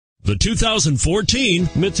The 2014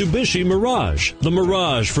 Mitsubishi Mirage. The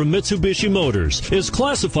Mirage from Mitsubishi Motors is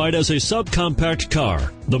classified as a subcompact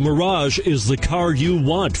car. The Mirage is the car you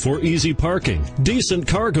want for easy parking, decent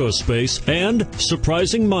cargo space, and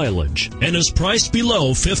surprising mileage, and is priced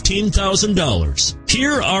below $15,000.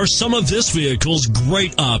 Here are some of this vehicle's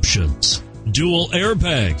great options: dual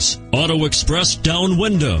airbags, auto express down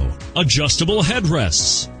window, adjustable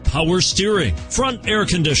headrests, power steering, front air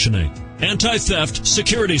conditioning, anti-theft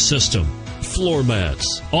security system, floor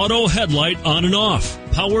mats, auto headlight on and off,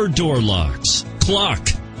 power door locks, clock.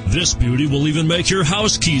 This beauty will even make your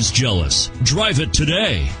house keys jealous. Drive it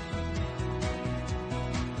today.